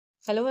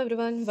Hello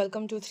everyone,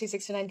 welcome to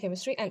 369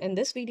 Chemistry, and in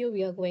this video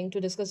we are going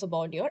to discuss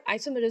about your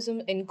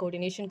isomerism in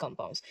coordination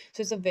compounds. So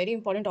it's a very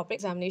important topic,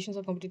 examinations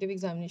or competitive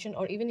examination,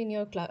 or even in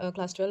your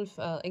class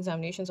 12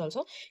 examinations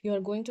also, you are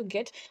going to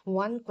get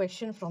one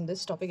question from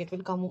this topic. It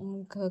will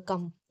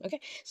come. Okay,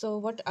 so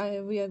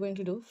we are going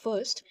to do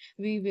first,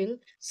 we will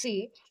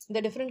see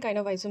the different kind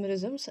of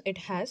isomerisms it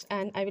has,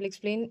 and I will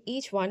explain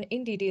each one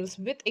in details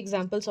with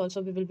examples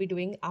also we will be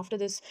doing after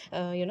this,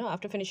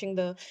 after finishing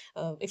the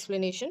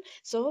explanation.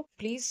 So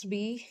please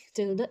be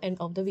till the end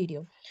of the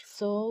video.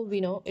 So we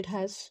know it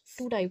has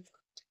two types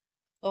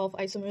of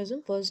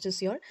isomerism. First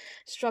is your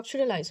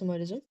structural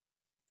isomerism.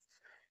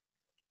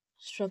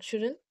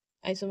 Structural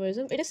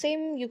isomerism, it is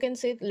same, you can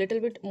say little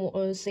bit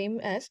more same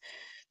as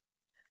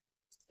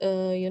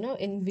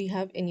in we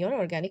have in your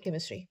organic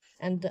chemistry,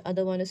 and the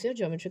other one is your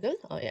geometrical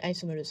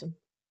isomerism.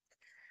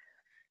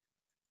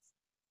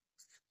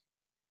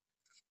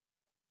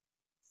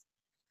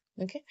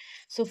 Okay,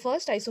 so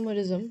first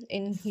isomerism,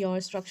 in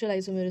your structural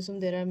isomerism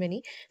there are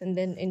many, and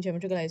then in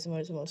geometrical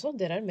isomerism also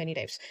there are many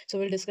types. So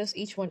we'll discuss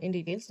each one in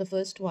details. The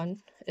first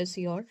one is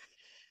your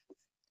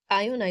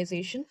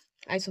ionization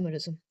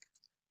isomerism.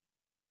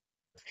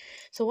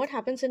 So what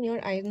happens in your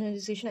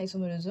ionization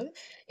isomerism?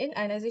 In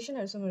ionization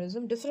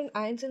isomerism, different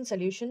ions in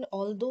solution,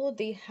 although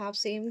they have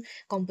same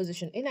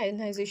composition. In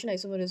ionization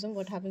isomerism,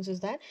 what happens is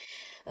that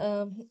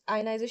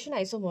ionization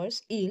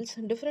isomers yields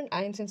different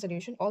ions in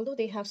solution, although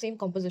they have same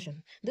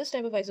composition. This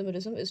type of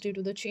isomerism is due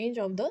to the change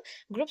of the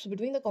groups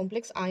between the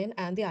complex ion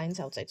and the ions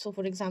outside. So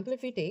for example,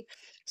 if we take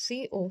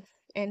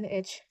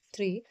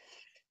CONH3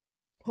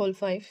 whole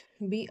 5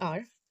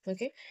 Br,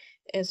 okay,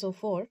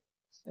 SO4,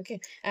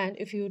 okay, and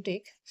if you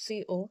take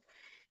CONH3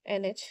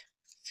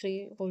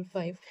 whole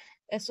 5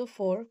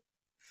 SO4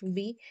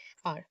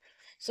 Br.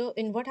 So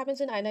in what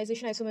happens in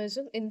ionization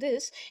isomerism, in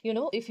this,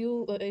 if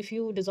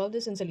you dissolve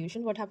this in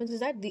solution, what happens is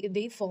that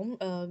they form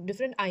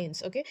different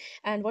ions, okay,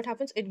 and what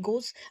happens, it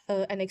goes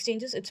and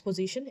exchanges its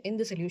position in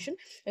the solution.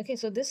 Okay,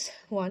 so this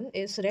one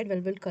is red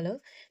velvet color,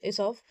 is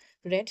of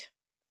red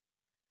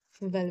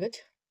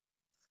velvet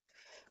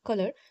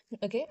color,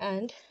 okay,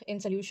 and in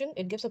solution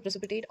it gives a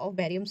precipitate of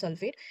barium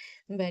sulfate,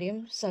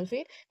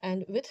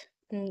 and with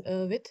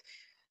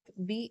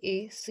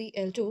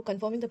BaCl2,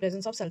 confirming the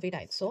presence of sulfate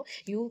ions. So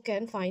you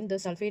can find the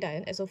sulfate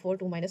ion SO4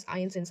 2 minus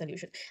ions in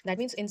solution. That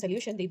means in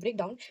solution they break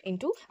down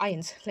into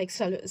ions like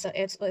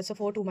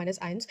SO4 2 minus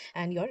ions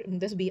and your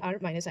this Br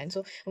minus ion.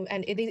 So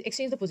and they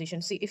exchange the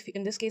position. See, if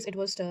in this case it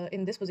was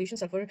in this position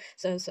sulfur,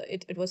 so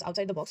it was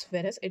outside the box,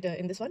 whereas it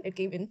in this one it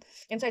came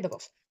inside the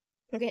box.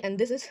 Okay, and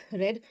this is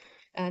red,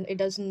 and it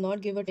does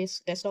not give a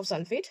test of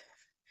sulfate.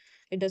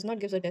 It does not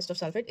give a test of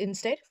sulfate.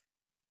 Instead,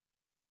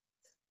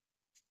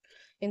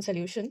 in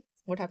solution,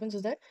 what happens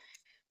is that,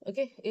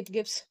 okay, it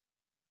gives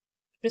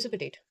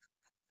precipitate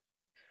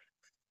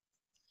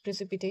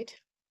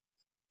precipitate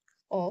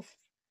of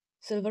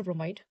silver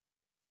bromide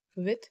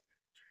with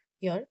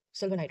your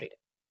silver nitrate.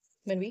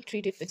 When we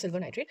treat it with silver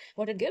nitrate,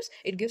 what it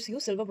gives you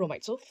silver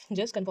bromide. So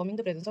just confirming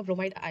the presence of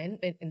bromide ion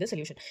in the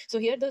solution. So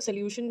here the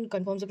solution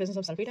confirms the presence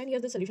of sulfate ion, here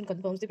the solution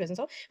confirms the presence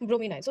of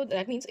bromine ion. So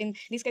that means in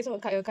these kinds of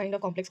kind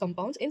of complex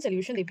compounds in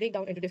solution, they break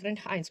down into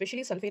different ions,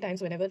 especially sulfate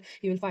ions. Whenever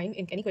you will find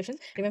in any questions,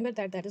 remember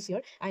that that is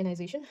your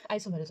ionization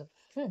isomerism.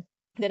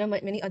 There are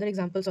many other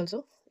examples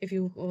also. If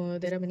you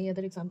there are many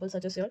other examples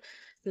such as your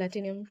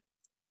platinum,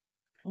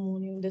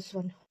 ammonium, this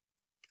one.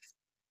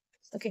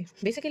 Okay,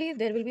 basically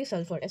there will be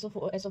sulfur,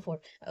 SO4.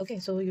 Okay,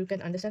 so you can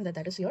understand that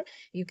that is your,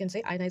 you can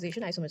say,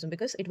 ionization isomerism,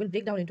 because it will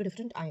break down into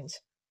different ions,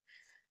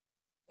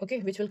 okay,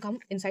 which will come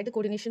inside the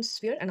coordination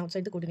sphere and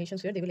outside the coordination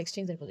sphere. They will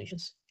exchange their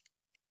positions.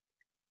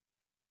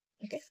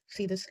 Okay,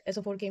 see, this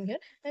SO4 came here,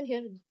 and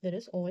here there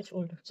is OH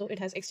older, so it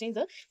has exchanged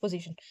the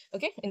position,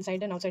 okay,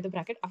 inside and outside the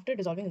bracket after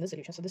dissolving in the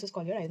solution. So this is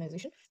called your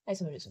ionization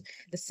isomerism.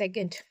 The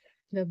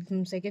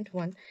second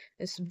one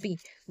is B,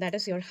 that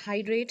is your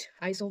hydrate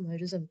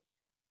isomerism.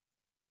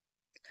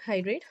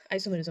 Hydrate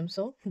isomerism.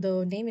 So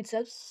the name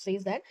itself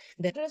says that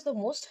water is the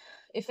most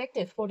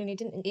effective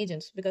coordinating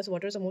agents, because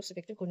water is the most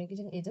effective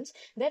coordinating agents.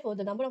 Therefore,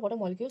 the number of water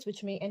molecules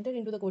which may enter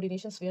into the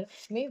coordination sphere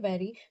may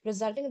vary,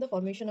 resulting in the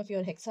formation of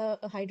your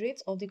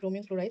hexahydrates of the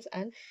chromium chlorides.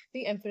 And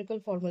the empirical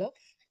formula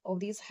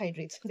of these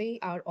hydrates, they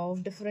are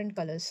of different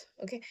colors.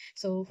 Okay,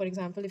 so for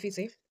example, if we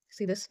say,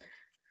 see this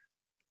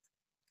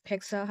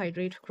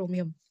hexahydrate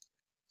chromium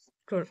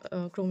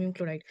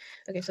chloride.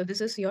 Okay, so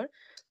this is your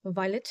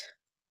violet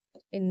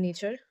in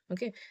nature.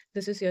 Okay,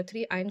 this is your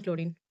 3 ion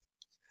chlorine.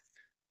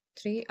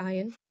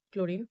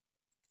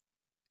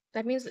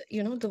 That means,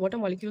 the water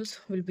molecules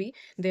will be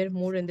there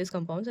more in these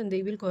compounds, and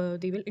they will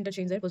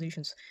interchange their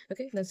positions.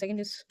 Okay, the second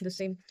is the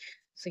same.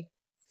 See,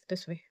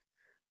 this way.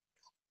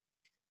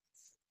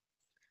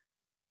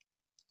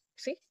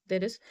 See,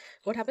 there is,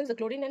 what happens, the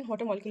chlorine and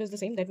water molecule is the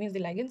same. That means the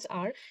ligands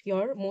are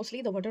your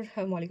mostly the water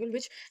molecule,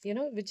 which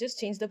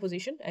just change the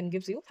position and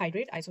gives you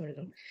hydrate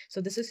isomerism.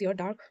 So this is your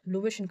dark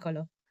bluish in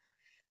color,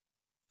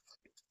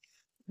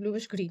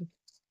 bluish green.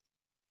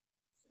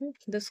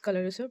 This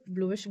color is your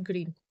bluish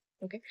green.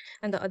 Okay,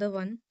 and the other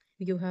one,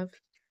 you have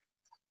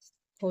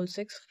whole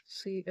 6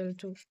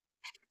 Cl2.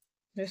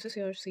 This is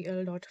your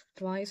Cl dot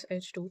twice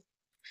H2.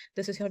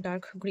 This is your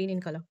dark green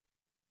in color.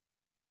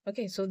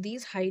 Okay, so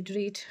these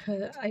hydrate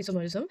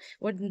isomerism,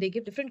 what they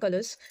give different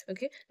colors,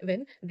 okay,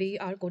 when they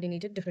are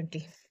coordinated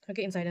differently,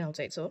 okay, inside and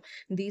outside. So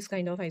these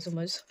kind of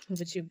isomers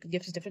which you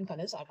gives different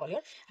colors are called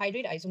your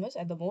hydrate isomers,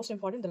 and the most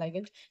important, the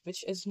ligand,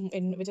 which is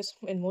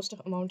in most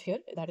amount here,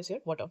 that is your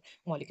water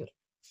molecule.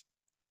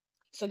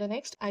 So the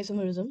next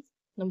isomerism,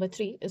 number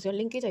 3, is your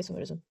linkage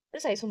isomerism.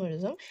 This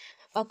isomerism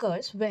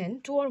occurs when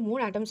two or more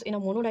atoms in a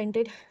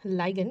monodentate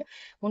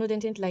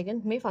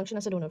ligand may function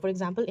as a donor. For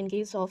example, in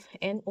case of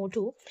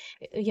NO2,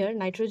 here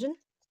nitrogen,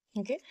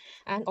 okay,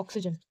 and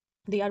oxygen.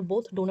 They are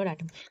both donor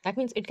atom. That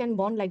means it can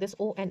bond like this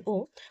O and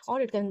O,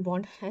 or it can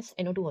bond as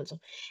NO2 also.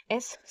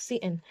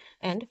 SCN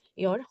and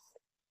your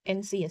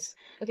NCS.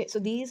 Okay, so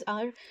these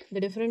are the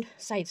different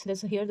sites.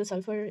 This here the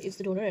sulfur is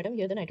the donor atom.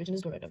 Here the nitrogen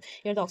is donor atom.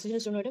 Here the oxygen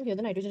is donor atom. Here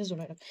the nitrogen is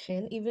donor atom.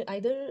 And even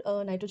either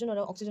nitrogen or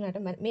a oxygen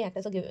atom may act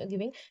as a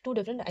giving two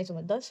different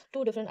isomers. Thus,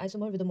 two different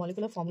isomer with the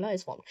molecular formula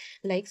is formed,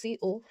 like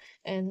CO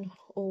and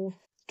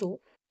O2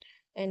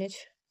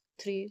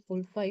 NH3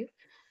 whole 5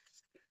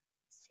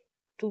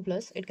 2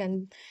 plus. It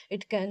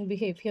can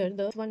behave here.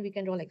 The one we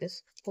can draw like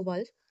this: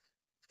 cobalt,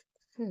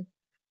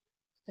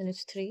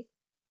 NH3,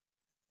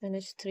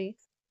 NH3,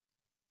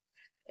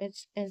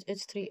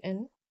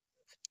 H3N,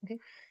 okay,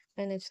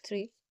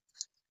 NH3,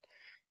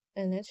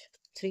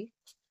 NH3,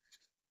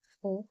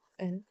 O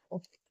and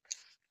O.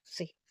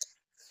 See,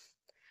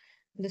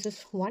 this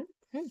is one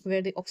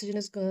where the oxygen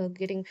is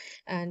getting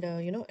and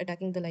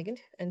attacking the ligand.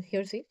 And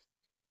here, see,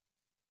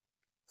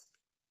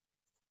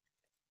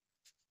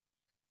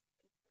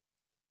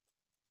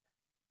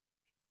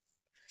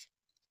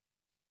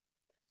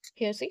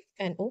 here, see,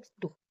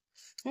 NO2.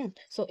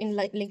 So in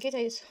linkage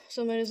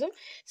isomerism,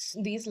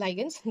 these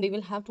ligands, they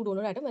will have two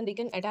donor atom and they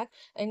can attack,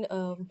 and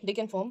they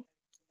can form.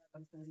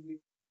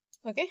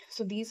 Okay,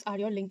 so these are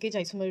your linkage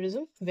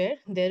isomerism, where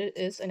there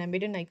is an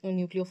embedded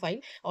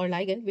nucleophile or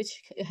ligand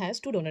which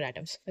has two donor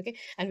atoms, okay,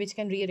 and which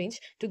can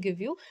rearrange to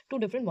give you two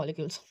different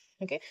molecules.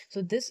 Okay,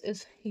 so this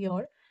is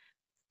your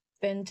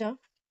penta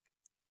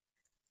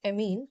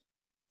amine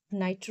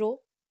nitrito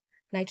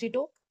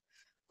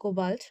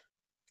cobalt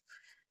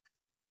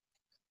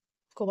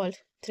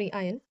 3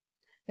 ion.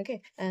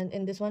 Okay, and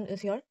in this one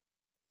is your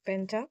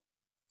penta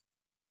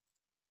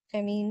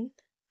amine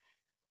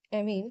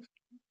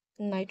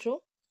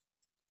nitro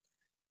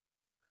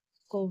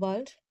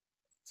cobalt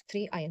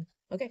 3 ion.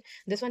 Okay,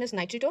 this one is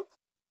nitrito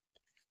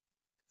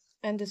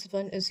and this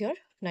one is your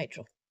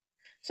nitro.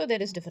 So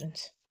there is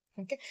difference.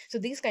 Okay, so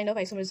these kind of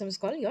isomerism is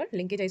called your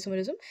linkage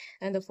isomerism,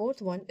 and the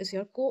fourth one is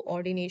your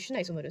coordination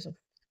isomerism.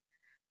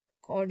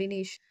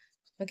 Coordination.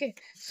 Okay,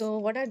 so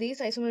what are these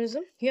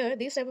isomerism? Here,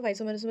 these type of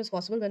isomerism is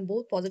possible when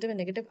both positive and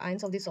negative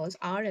ions of the salts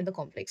are in the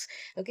complex.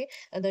 Okay,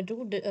 the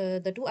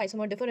two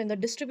isomer differ in the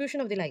distribution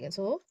of the ligand.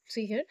 So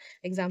see here,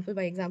 example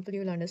by example,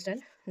 you will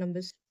understand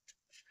numbers.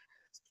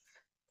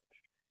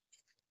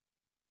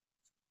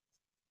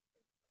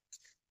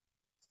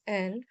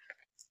 And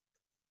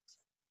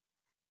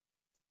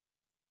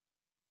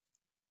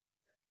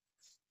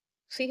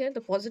see here,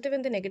 the positive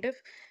and the negative,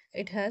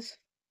 it has.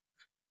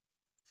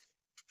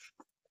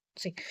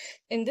 See,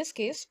 in this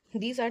case,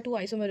 these are two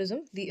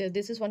isomerism.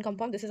 This is one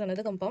compound, this is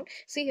another compound.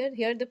 See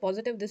here, the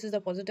positive, this is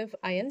the positive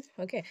ion,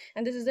 okay,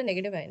 and this is the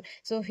negative ion.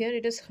 So here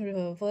it is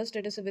first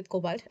it is with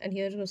cobalt, and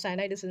here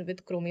cyanide is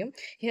with chromium.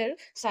 Here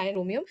cyanide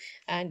chromium,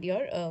 and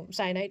your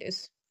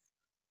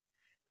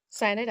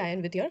cyanide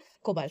ion with your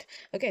cobalt.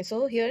 Okay,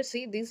 so here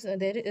see this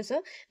there is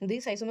a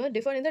these isomer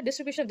differ in the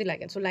distribution of the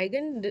ligand. So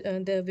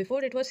ligand the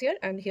before it was here,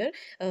 and here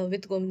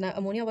with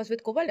ammonia was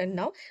with cobalt, and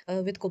now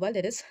with cobalt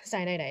there is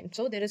cyanide ion.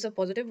 So there is a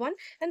positive one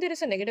and there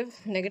is a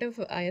negative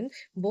ion.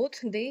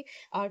 Both they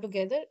are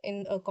together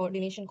in a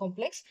coordination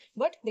complex,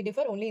 but they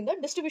differ only in the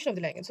distribution of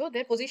the ligand. So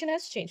their position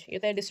has changed,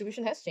 their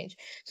distribution has changed.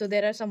 So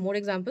there are some more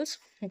examples.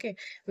 Okay,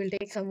 we'll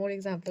take some more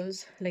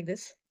examples like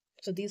this.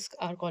 So these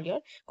are called your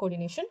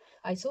coordination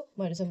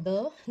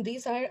isomerism.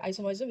 These are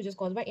isomerism which is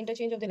caused by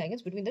interchange of the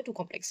ligands between the two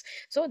complex.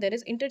 So there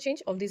is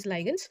interchange of these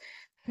ligands.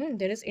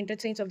 There is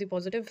interchange of the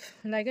positive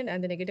ligand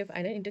and the negative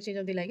ion, interchange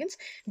of the ligands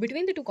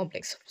between the two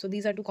complex. So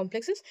these are two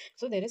complexes.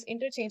 So there is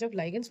interchange of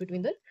ligands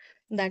between the,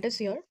 that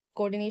is your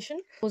coordination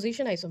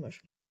position isomer.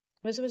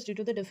 Isomerism is due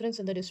to the difference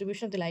in the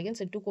distribution of the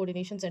ligands in two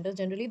coordination centers.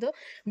 Generally, the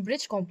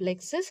bridge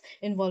complexes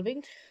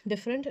involving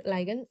different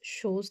ligand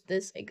shows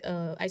this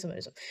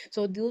isomerism.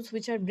 So those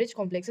which are bridge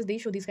complexes, they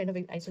show these kind of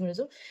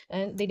isomerism,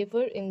 and they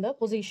differ in the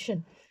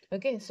position.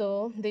 Okay,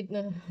 so they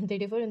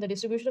differ in the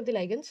distribution of the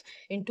ligands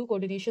in two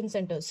coordination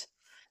centers.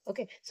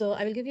 Okay, so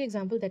I will give you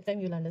example, that time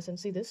you'll understand.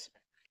 See this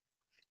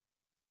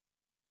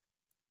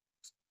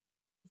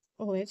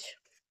OH.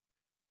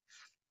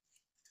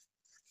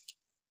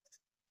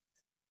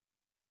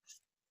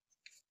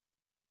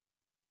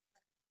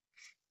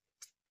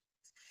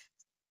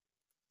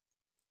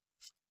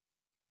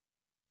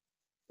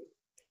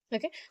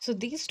 Okay, so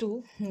these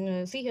two,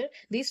 see here,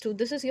 these two,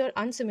 this is your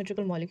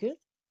unsymmetrical molecule.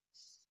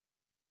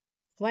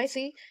 Why?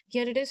 See,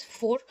 here it is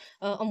 4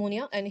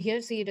 ammonia, and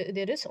here see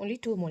there is only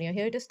 2 ammonia.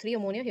 Here it is 3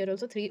 ammonia, here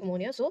also 3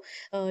 ammonia. So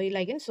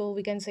ligand, so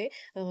we can say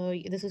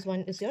this is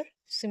one is your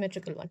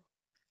symmetrical one.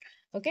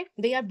 Okay,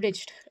 they are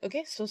bridged.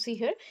 Okay, so see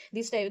here,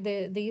 these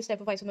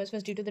type of isomers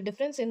was due to the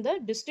difference in the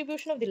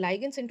distribution of the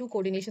ligands into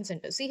coordination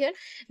centers. See here,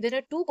 there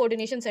are 2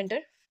 coordination center.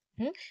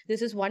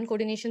 This is one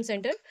coordination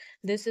center,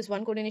 this is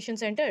one coordination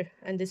center,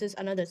 and this is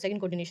another second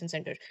coordination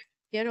center.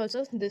 Here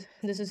also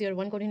this is your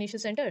one coordination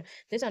center,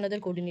 this another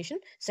coordination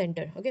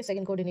center. Okay,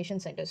 second coordination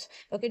centers.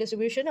 Okay,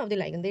 distribution of the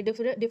ligand, they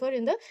differ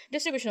in the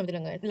distribution of the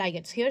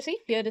ligands. Here see,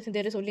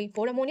 there is only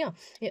 4 ammonia,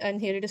 and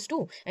here it is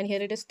 2, and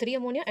here it is 3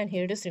 ammonia, and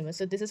here it is 3.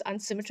 So this is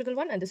unsymmetrical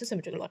one, and this is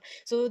symmetrical one.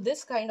 So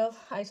this kind of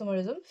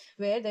isomerism,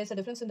 where there is a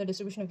difference in the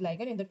distribution of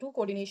ligand in the 2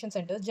 coordination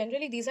centers,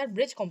 generally these are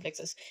bridge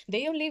complexes.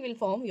 They only will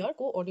form your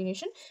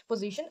coordination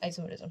position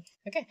isomerism.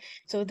 Okay,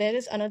 so there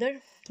is another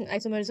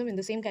isomerism in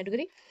the same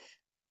category,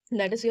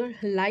 that is your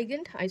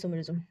ligand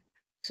isomerism.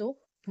 So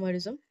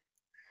merism.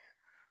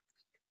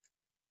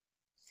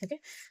 Okay,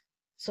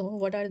 so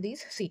what are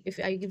these? See, if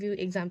I give you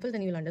example,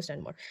 then you will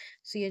understand more.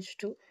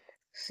 CH2,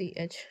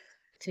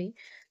 CH3,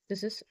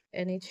 this is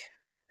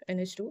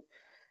NH2,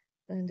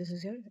 and this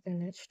is your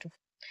NH2.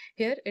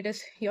 Here it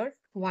is your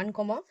 1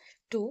 comma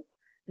 2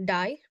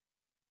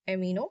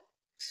 diamino,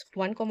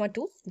 1 comma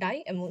 2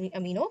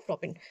 diamino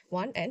propane,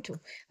 1 and 2.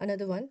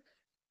 Another one,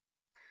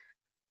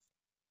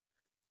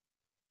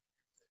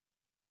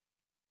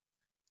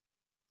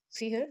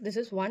 see here, this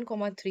is 1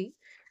 comma 3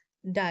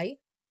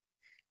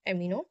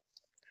 diamino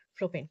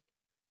propane.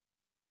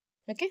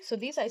 Okay, so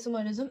these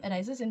isomerism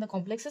arises in the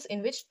complexes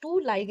in which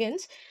two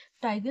ligands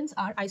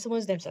are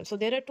isomers themselves. So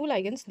there are two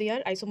ligands, they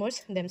are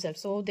isomers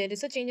themselves. So there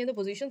is a change in the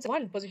positions,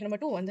 position number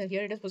 2, and then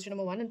here it is position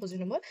number 1 and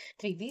position number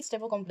 3. These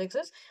type of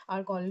complexes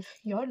are called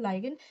your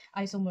ligand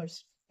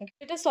isomers. Okay.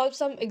 Let us solve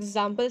some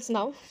examples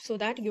now so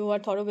that you are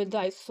thorough with the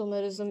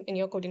isomerism in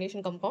your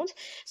coordination compounds.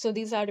 So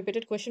these are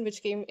repeated questions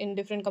which came in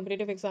different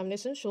competitive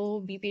examinations.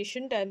 So be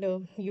patient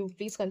and you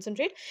please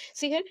concentrate.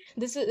 See here,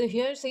 this is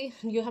here. See,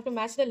 you have to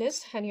match the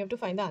list and you have to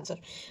find the answer.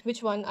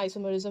 Which one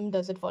isomerism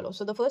does it follow?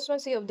 So the first one,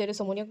 see, if there is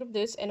ammonia group,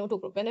 there is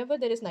NO2 group. Whenever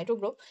there is nitro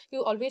group,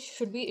 you always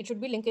it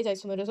should be linkage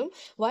isomerism.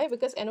 Why?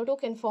 Because NO2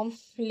 can form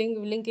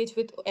linkage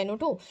with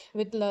NO2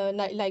 with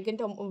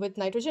ligand with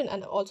nitrogen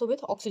and also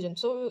with oxygen.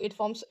 So it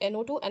forms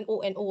NO2 and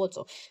ONO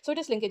also. So it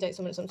is linkage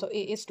isomerism. So A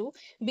is 2.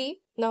 B,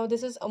 now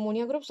this is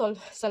ammonia group,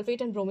 sulfate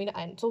and bromine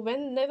ion. So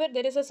whenever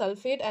there is a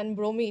sulfate and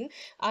bromine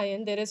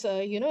ion, there is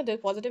a, the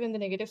positive and the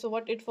negative. So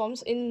what it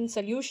forms in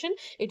solution,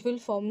 it will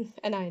form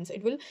anions.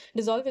 It will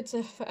dissolve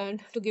itself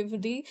and to give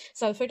the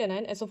sulfate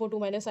anion, SO4 2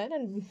 minus ion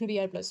and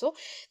Br plus. So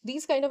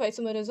these kind of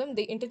isomerism,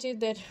 they interchange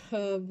their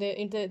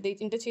they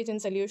interchange in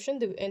solution,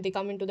 and they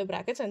come into the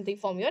brackets and they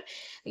form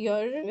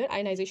your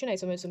ionization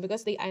isomerism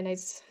because they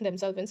ionize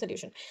themselves in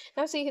solution.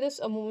 Now see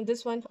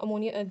this one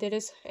ammonia, there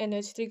is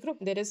NH3 group,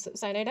 there is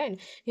cyanide ion,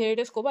 here it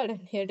is cobalt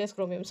and here it is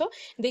chromium. So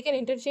they can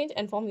interchange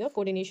and form your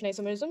coordination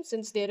isomerism.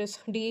 Since there is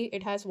D,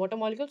 it has water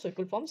molecule, so it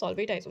will form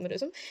solvate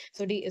isomerism.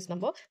 So D is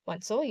number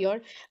 1. So your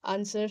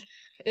answer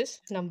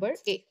is number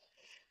A.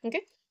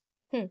 Okay.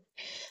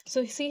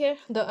 So see here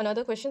the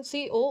another question,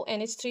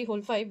 CONH3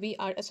 whole 5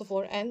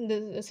 BrSO4 and the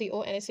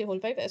CONH3 whole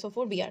 5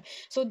 SO4 Br.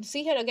 So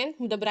see here again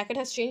the bracket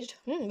has changed.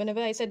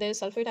 Whenever I said there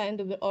is sulfate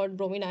ion or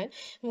bromine ion,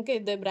 okay,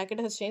 the bracket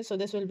has changed. So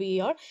this will be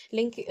your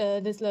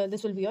this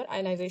will be your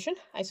ionization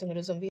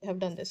isomerism. We have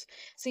done this.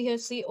 See here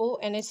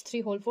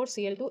CONH3 whole 4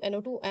 Cl2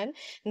 NO2,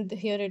 and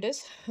here it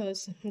is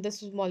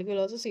this molecule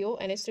also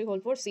CONH3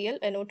 whole 4 Cl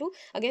NO2,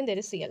 again there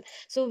is Cl.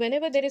 So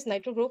whenever there is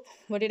nitro group,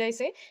 what did I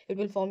say? It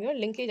will form your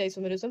linkage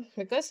isomerism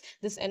because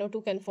this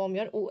NO2 can form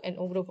your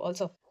ONO group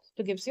also.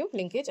 So gives you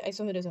linkage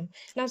isomerism.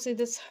 Now see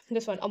this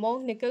one,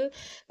 among nickel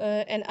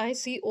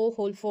NiCO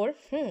whole 4,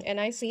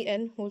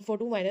 NiCN whole 4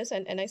 2 minus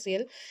and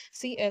NiCl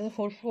Cl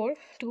whole 4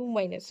 2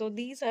 minus. So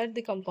these are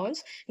the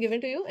compounds given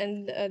to you,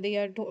 and they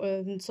are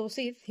so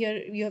see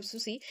here you have to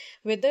see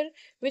whether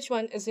which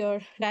one is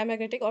your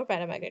diamagnetic or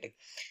paramagnetic.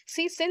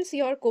 See, since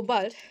your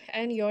cobalt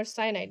and your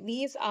cyanide,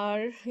 these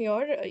are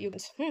your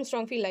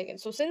strong field ligands.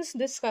 So since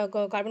this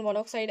carbon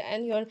monoxide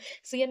and your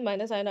Cn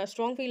minus ion are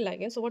strong field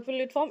ligands, so what will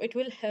it form? It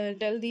will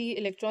tell the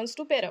electrons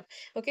to pair up.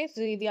 Okay, so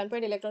the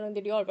unpaired electron and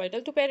the d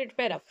orbital to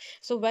pair up.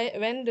 So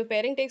when the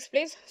pairing takes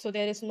place, so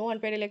there is no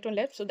unpaired electron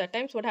left. So that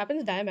times what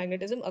happens?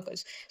 Diamagnetism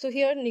occurs. So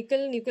here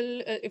nickel,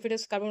 if it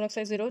is carbon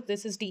monoxide 0,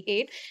 this is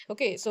D8.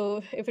 Okay,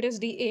 so if it is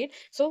D8,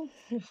 so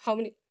how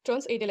many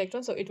electrons? 8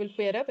 electrons. So it will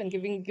pair up and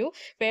giving you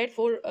paired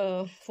 4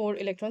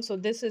 electrons. So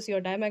this is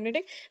your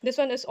diamagnetic. This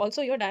one is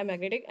also your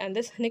diamagnetic, and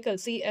this nickel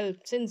Cl,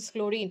 since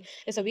chlorine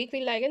is a weak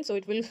field ligand, so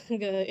it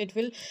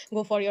will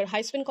go for your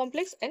high spin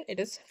complex, and it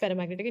is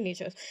paramagnetic in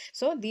nature.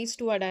 So these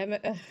two are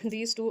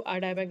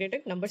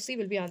diamagnetic. Number C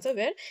will be answer,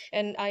 where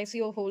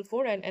NiCO whole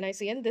 4 and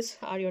NiCN, this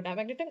are your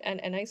diamagnetic, and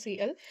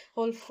NiCl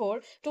whole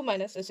 4 2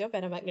 minus is your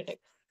paramagnetic.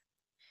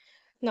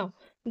 Now,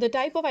 the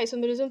type of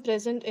isomerism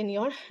present in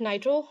your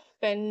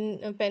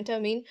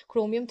pentamine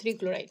chromium 3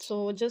 chloride.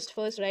 So just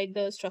first write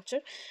the structure.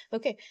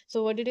 Okay,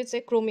 so what did it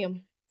say?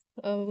 Chromium.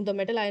 The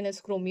metal ion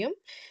is chromium.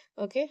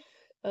 Okay,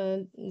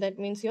 that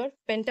means your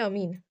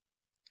pentamine.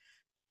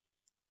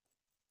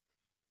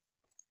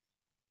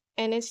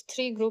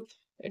 NH3 group,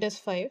 it is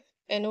 5.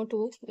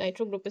 NO2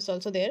 nitro group is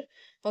also there.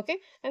 Okay,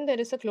 and there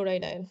is a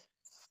chloride ion.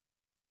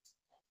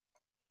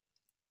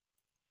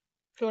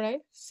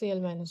 Chloride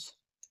Cl minus.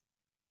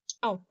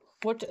 Oh,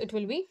 what it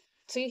will be?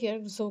 See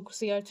here, so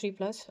Cr3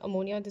 plus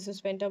ammonia, this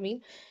is pentamine,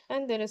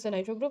 and there is a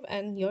nitro group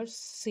and your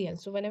Cl.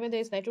 So whenever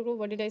there is nitro group,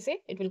 what did I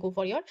say? It will go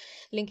for your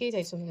linkage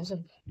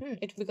isomerism.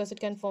 It because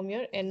it can form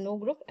your NO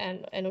group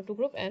and NO2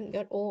 group and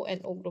your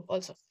ONO group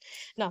also.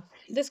 Now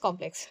this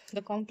complex,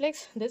 the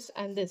complex, this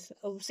and this.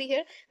 See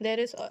here, there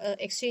is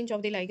exchange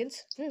of the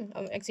ligands,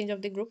 exchange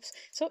of the groups.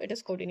 So it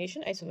is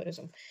coordination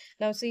isomerism.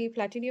 Now see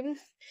platinum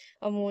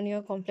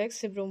ammonia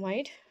complex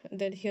bromide,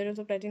 then here is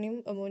a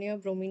platinum ammonia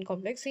bromine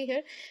complex. See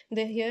here,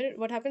 here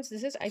what happens,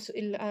 this is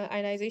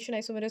ionization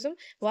isomerism.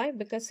 Why?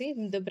 Because see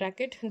the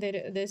bracket,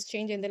 there's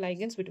change in the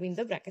ligands between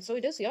the brackets, so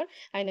it is your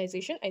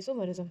ionization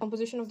isomerism.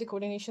 Composition of the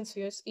coordination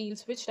spheres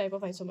yields which type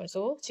of isomer?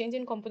 So change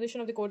in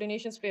composition of the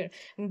coordination sphere.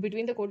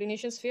 Between the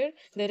coordination sphere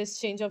there is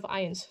change of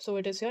ions, so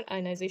it is your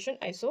ionization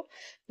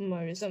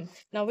isomerism.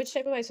 Now which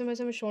type of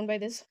isomerism is shown by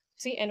this?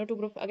 See NO2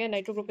 group, again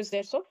nitro group is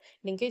there, so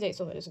linkage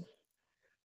isomerism.